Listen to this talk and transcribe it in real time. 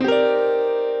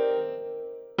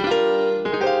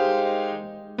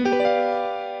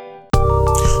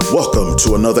Welcome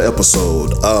to another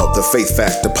episode of the Faith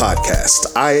Factor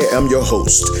Podcast. I am your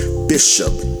host,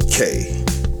 Bishop K.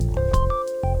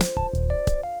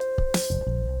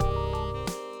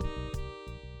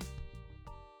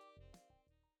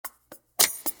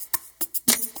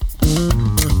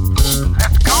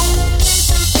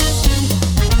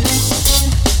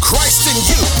 Christ in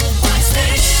you,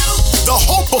 the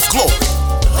hope of glory.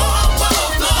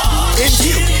 In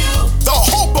you, the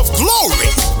hope of glory.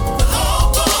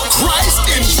 Christ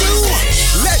in you,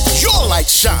 let your light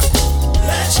shine.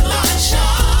 Let your light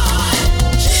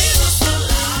shine. Jesus the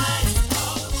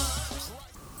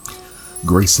light.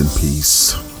 Grace and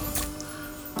peace.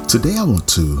 Today I want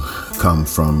to come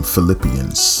from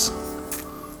Philippians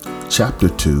chapter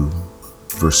 2,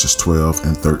 verses 12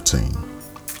 and 13.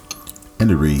 And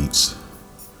it reads,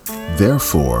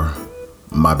 "Therefore,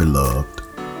 my beloved,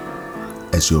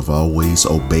 as you have always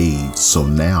obeyed, so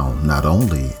now, not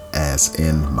only as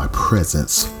in my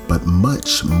presence, but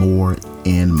much more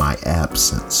in my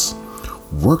absence,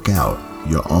 work out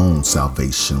your own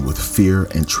salvation with fear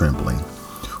and trembling,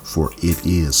 for it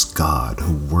is God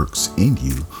who works in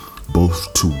you,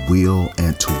 both to will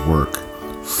and to work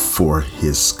for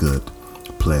his good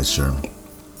pleasure."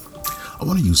 I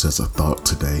want to use as a thought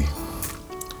today,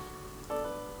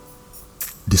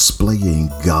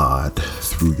 displaying God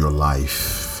through your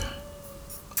life.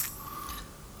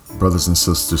 Brothers and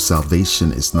sisters,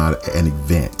 salvation is not an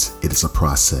event, it is a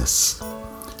process.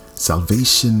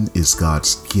 Salvation is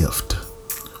God's gift,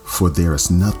 for there is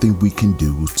nothing we can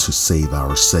do to save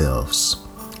ourselves.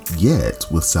 Yet,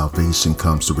 with salvation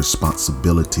comes the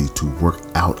responsibility to work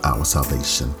out our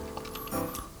salvation.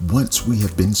 Once we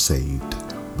have been saved,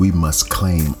 we must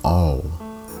claim all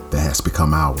that has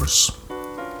become ours.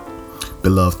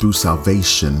 Beloved, through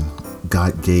salvation,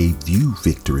 God gave you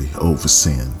victory over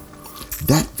sin.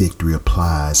 That victory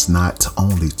applies not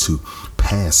only to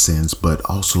past sins, but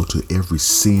also to every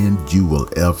sin you will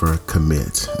ever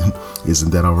commit. Isn't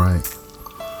that all right?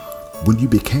 When you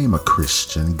became a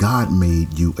Christian, God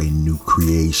made you a new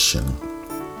creation.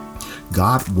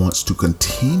 God wants to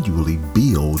continually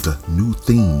build new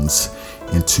things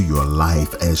into your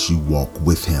life as you walk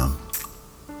with him.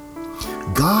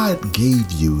 God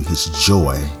gave you his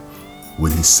joy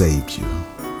when he saved you,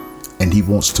 and he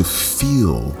wants to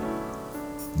fill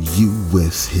you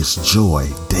with his joy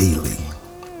daily.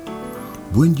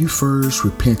 When you first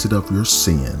repented of your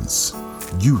sins,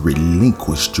 you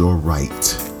relinquished your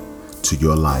right to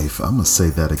your life. I'm going to say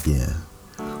that again.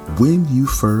 When you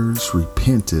first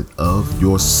repented of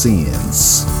your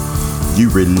sins, you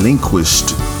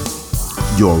relinquished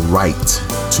your right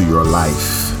to your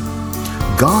life.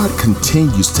 God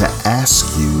continues to ask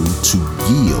you to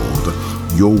yield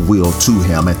your will to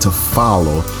him and to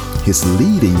follow his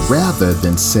leading rather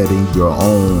than setting your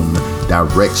own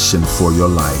direction for your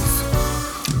life.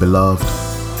 Beloved,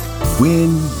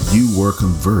 when you were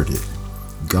converted,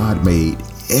 God made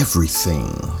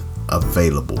everything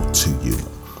available to you.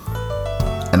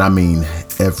 And I mean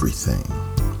everything.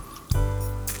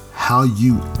 How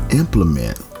you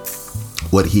implement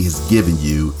what he has given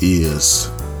you is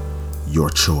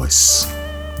your choice.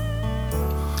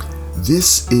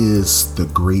 This is the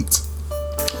great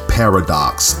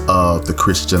paradox of the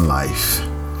Christian life.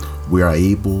 We are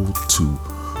able to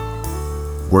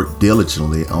work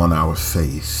diligently on our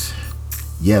faith,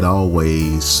 yet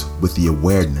always with the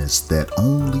awareness that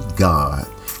only God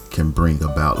can bring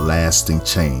about lasting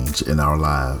change in our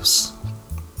lives.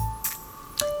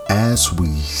 As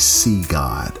we see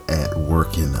God at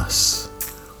work in us,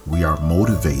 we are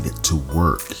motivated to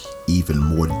work even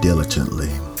more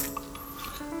diligently.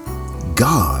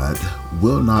 God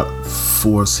will not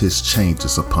force his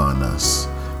changes upon us.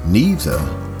 Neither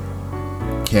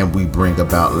can we bring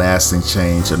about lasting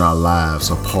change in our lives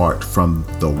apart from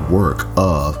the work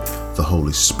of the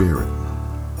Holy Spirit.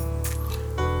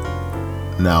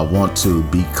 Now, I want to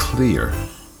be clear.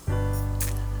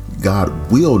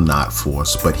 God will not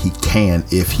force, but he can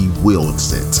if he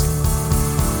wills it.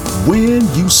 When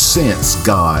you sense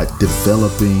God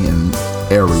developing an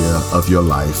area of your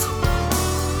life,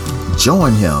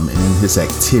 join him in his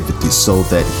activity so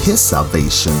that his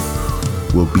salvation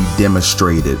will be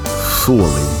demonstrated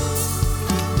fully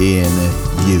in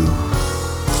you.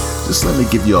 Just let me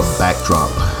give you a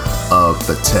backdrop of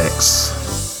the text.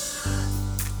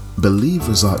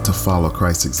 Believers ought to follow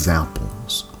Christ's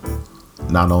examples,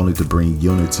 not only to bring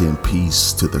unity and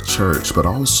peace to the church, but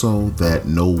also that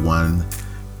no one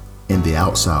in the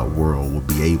outside world will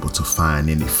be able to find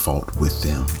any fault with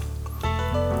them.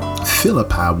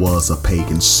 Philippi was a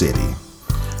pagan city,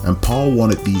 and Paul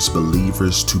wanted these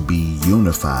believers to be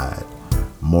unified,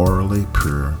 morally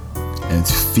pure, and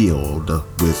filled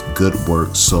with good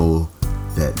works so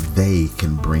that they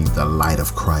can bring the light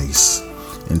of Christ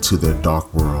into their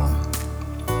dark world.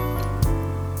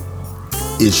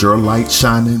 Is your light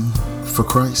shining for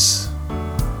Christ?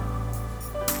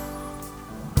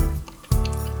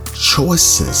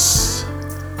 Choices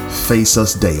face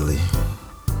us daily.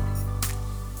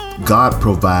 God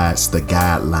provides the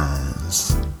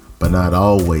guidelines, but not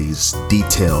always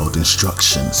detailed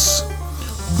instructions.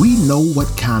 We know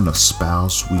what kind of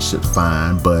spouse we should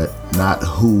find, but not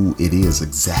who it is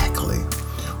exactly.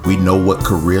 We know what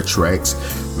career tracks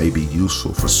may be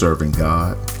useful for serving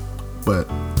God, but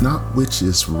not which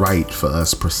is right for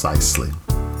us precisely.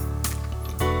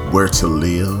 Where to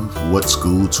live, what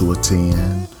school to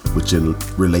attend, which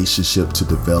relationship to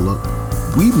develop.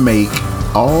 We make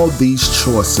all these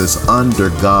choices under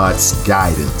God's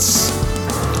guidance,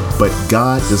 but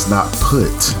God does not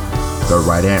put the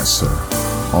right answer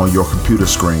on your computer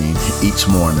screen each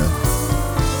morning.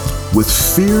 With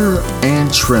fear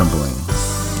and trembling,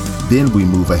 then we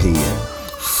move ahead,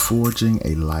 forging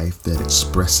a life that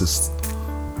expresses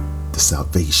the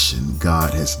salvation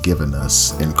God has given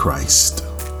us in Christ.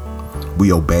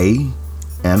 We obey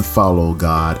and follow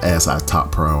God as our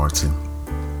top priority.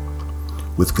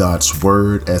 With God's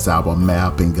word as our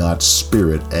map and God's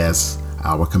spirit as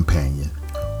our companion,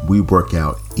 we work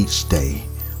out each day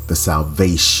the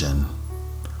salvation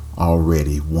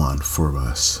already won for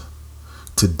us.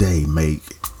 Today,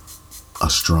 make a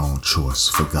strong choice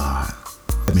for God.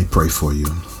 Let me pray for you.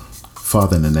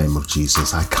 Father, in the name of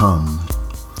Jesus, I come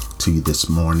to you this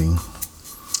morning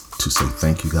to say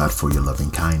thank you, God, for your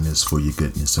loving kindness, for your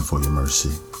goodness, and for your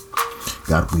mercy.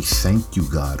 God, we thank you,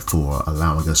 God, for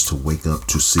allowing us to wake up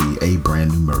to see a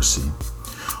brand new mercy.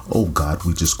 Oh, God,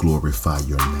 we just glorify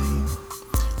your name.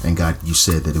 And God, you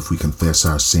said that if we confess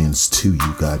our sins to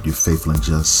you, God, you're faithful and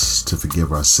just to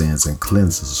forgive our sins and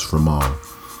cleanse us from all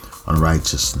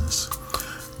unrighteousness.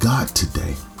 God,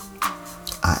 today,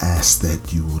 I ask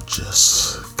that you will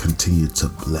just continue to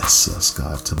bless us,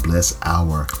 God, to bless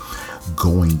our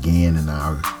going in and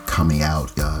our coming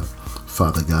out, God.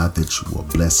 Father God, that you will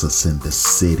bless us in the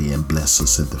city and bless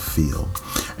us in the field.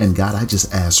 And God, I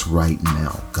just ask right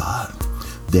now, God,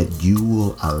 that you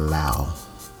will allow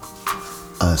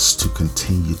us to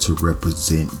continue to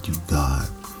represent you, God,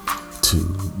 to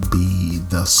be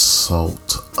the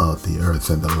salt of the earth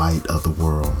and the light of the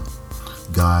world.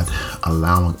 God,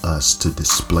 allowing us to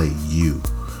display you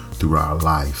through our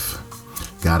life.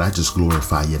 God, I just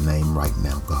glorify your name right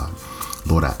now, God.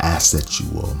 Lord, I ask that you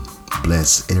will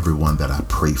bless everyone that I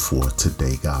pray for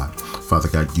today, God. Father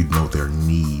God, you know their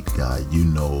need, God. You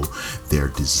know their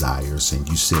desires. And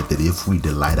you said that if we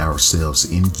delight ourselves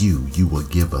in you, you will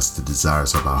give us the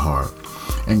desires of our heart.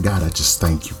 And God, I just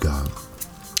thank you, God,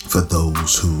 for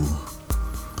those who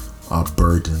are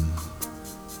burdened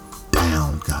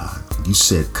down, God. You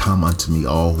said, come unto me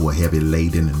all who are heavy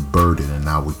laden and burdened, and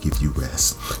I will give you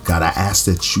rest. God, I ask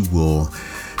that you will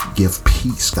give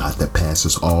peace, God, that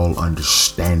passes all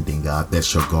understanding, God, that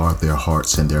shall guard their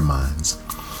hearts and their minds.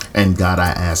 And God, I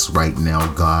ask right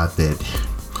now, God, that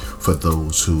for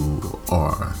those who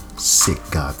are sick,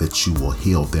 God, that you will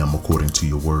heal them according to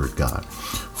your word, God.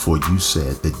 For you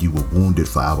said that you were wounded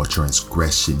for our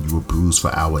transgression, you were bruised for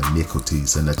our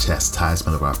iniquities, and the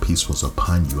chastisement of our peace was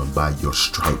upon you, and by your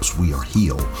stripes we are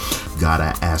healed. God,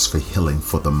 I ask for healing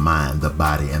for the mind, the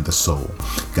body, and the soul.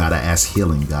 God, I ask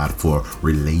healing, God, for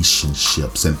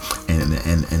relationships and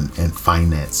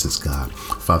finances, God.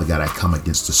 Father God, I come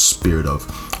against the spirit of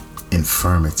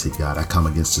infirmity, God. I come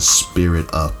against the spirit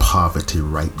of poverty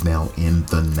right now in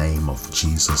the name of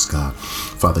Jesus, God.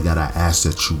 Father God, I ask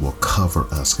that you will cover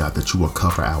us, God, that you will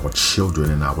cover our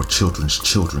children and our children's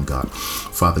children, God.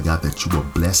 Father God, that you will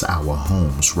bless our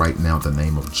homes right now in the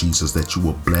name of Jesus, that you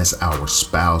will bless our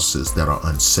spouses that are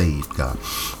unsaved, God.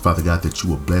 Father God, that you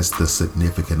will bless the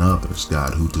significant others,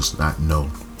 God, who does not know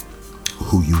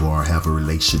who you are, have a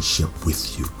relationship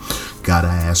with you. God,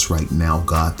 I ask right now,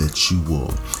 God, that you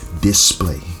will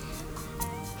display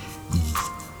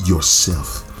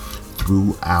yourself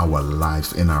through our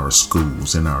life, in our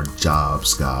schools, in our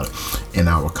jobs, God, in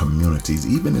our communities,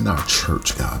 even in our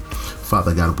church, God.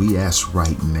 Father God, we ask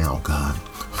right now, God,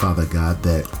 Father God,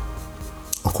 that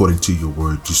according to your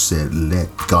word, you said, let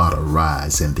God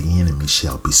arise and the enemy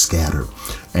shall be scattered.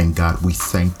 And God, we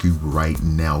thank you right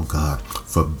now, God,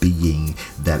 for being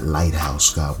that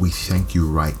lighthouse, God. We thank you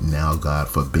right now, God,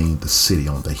 for being the city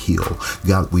on the hill.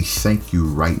 God, we thank you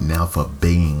right now for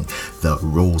being the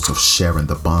rose of Sharon,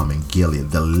 the balm in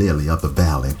Gilead, the lily of the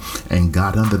valley. And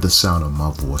God, under the sound of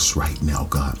my voice right now,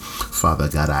 God, Father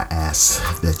God, I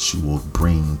ask that you will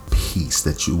bring peace,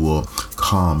 that you will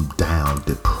calm down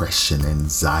depression,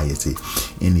 anxiety,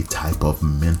 any type of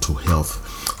mental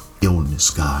health illness,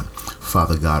 God.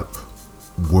 Father God,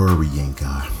 worrying,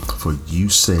 God, for you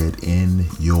said in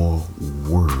your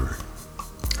word,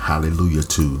 hallelujah,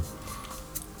 to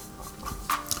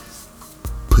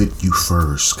put you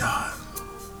first, God.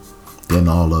 Then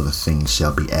all other things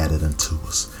shall be added unto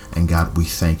us. And God, we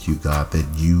thank you, God, that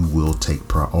you will take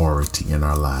priority in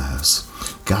our lives.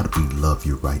 God, we love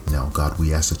you right now. God,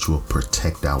 we ask that you will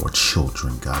protect our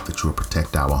children, God, that you will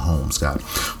protect our homes, God.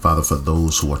 Father, for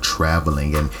those who are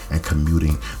traveling and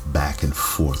commuting back and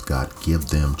forth, God, give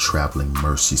them traveling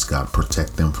mercies, God.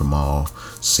 Protect them from all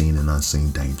seen and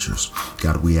unseen dangers.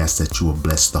 God, we ask that you will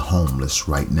bless the homeless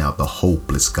right now, the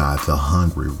hopeless, God, the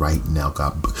hungry right now,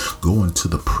 God. Go into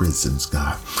the prisons,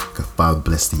 God. Father,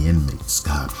 bless the inmates,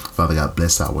 God. Father God,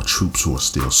 bless our troops who are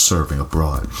still serving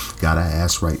abroad. God, I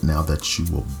ask right now that you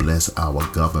will bless our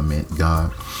government,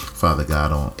 God. Father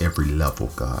God, on every level,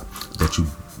 God, that you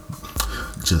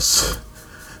just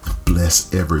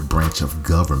bless every branch of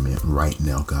government right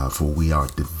now, God, for we are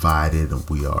divided and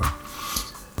we are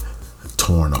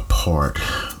torn apart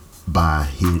by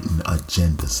hidden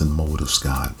agendas and motives,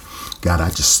 God. God, I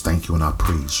just thank you and I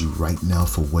praise you right now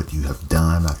for what you have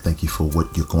done. I thank you for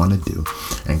what you're going to do.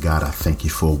 And God, I thank you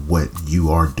for what you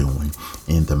are doing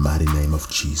in the mighty name of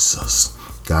Jesus.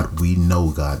 God, we know,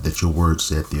 God, that your word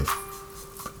said the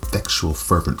effectual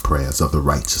fervent prayers of the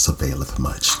righteous availeth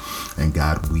much. And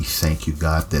God, we thank you,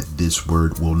 God, that this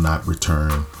word will not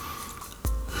return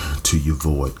to you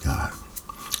void, God.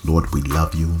 Lord, we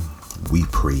love you. We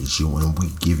praise you and we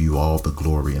give you all the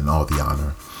glory and all the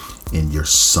honor in your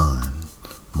Son,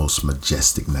 most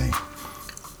majestic name.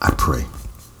 I pray.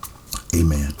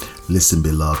 Amen. Listen,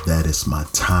 beloved, that is my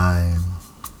time.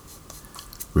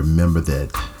 Remember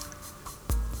that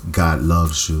God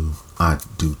loves you. I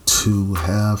do too.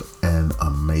 Have an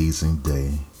amazing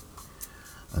day.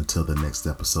 Until the next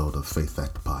episode of Faith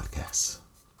Factor Podcast.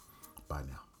 Bye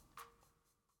now.